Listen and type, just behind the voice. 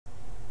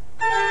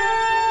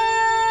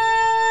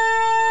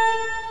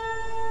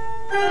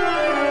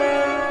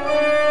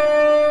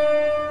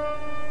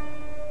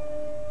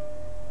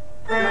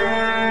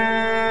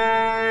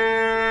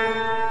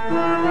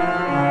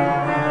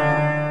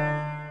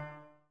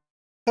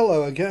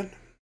Hello again.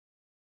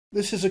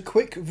 This is a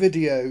quick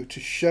video to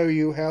show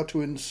you how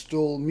to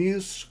install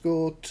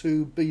MuseScore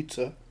 2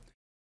 Beta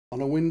on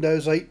a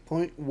Windows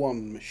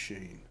 8.1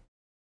 machine.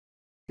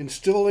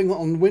 Installing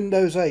on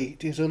Windows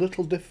 8 is a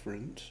little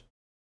different,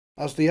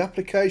 as the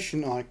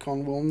application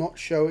icon will not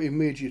show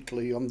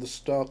immediately on the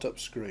startup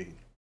screen.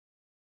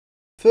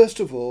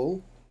 First of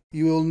all,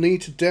 you will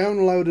need to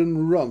download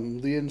and run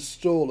the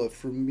installer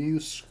from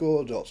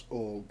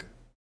MuseScore.org.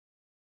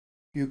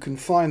 You can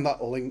find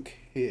that link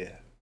here.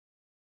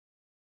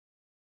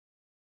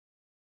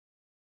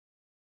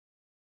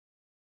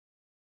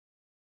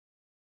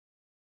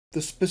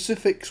 The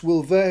specifics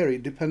will vary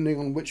depending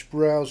on which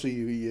browser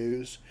you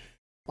use.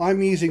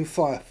 I'm using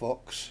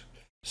Firefox,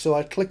 so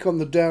I click on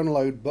the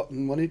download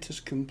button when it is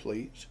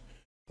complete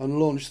and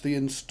launch the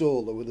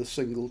installer with a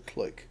single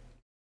click.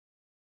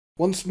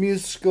 Once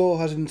MuseScore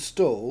has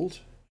installed,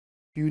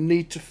 you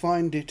need to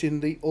find it in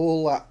the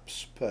All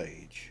Apps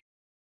page.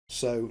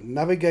 So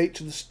navigate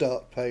to the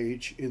Start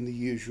page in the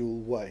usual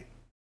way.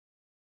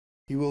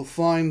 You will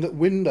find that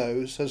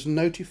Windows has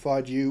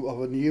notified you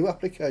of a new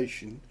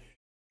application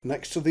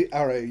next to the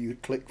arrow you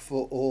click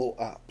for All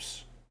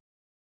Apps.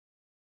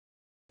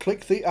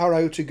 Click the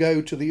arrow to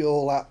go to the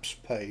All Apps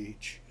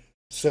page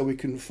so we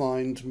can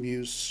find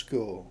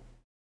MuseScore.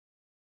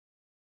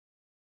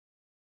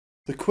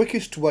 The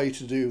quickest way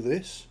to do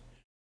this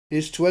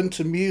is to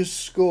enter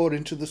MuseScore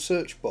into the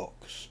search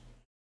box,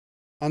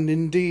 and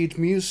indeed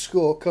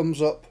MuseScore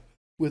comes up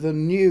with a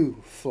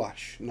new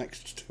flash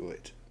next to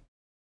it.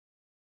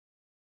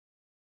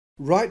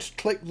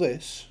 Right-click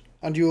this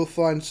and you will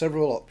find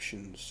several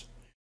options.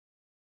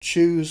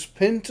 Choose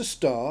Pin to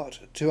Start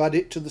to add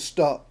it to the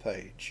Start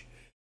page,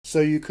 so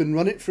you can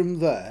run it from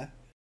there,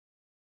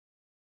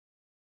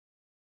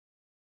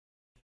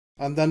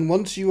 and then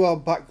once you are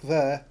back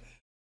there,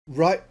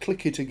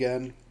 right-click it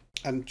again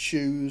and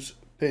choose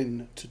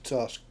Pin to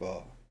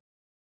Taskbar.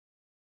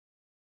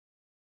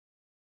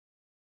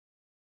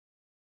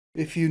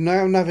 If you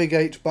now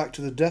navigate back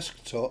to the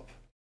desktop,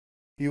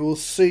 you will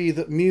see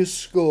that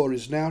MuseScore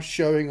is now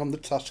showing on the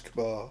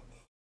taskbar,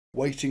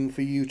 waiting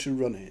for you to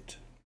run it.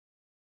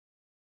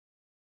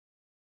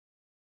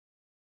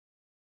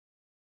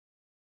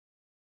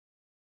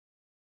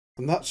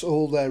 And that's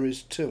all there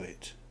is to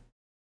it.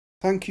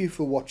 Thank you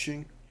for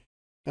watching,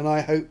 and I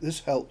hope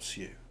this helps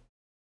you.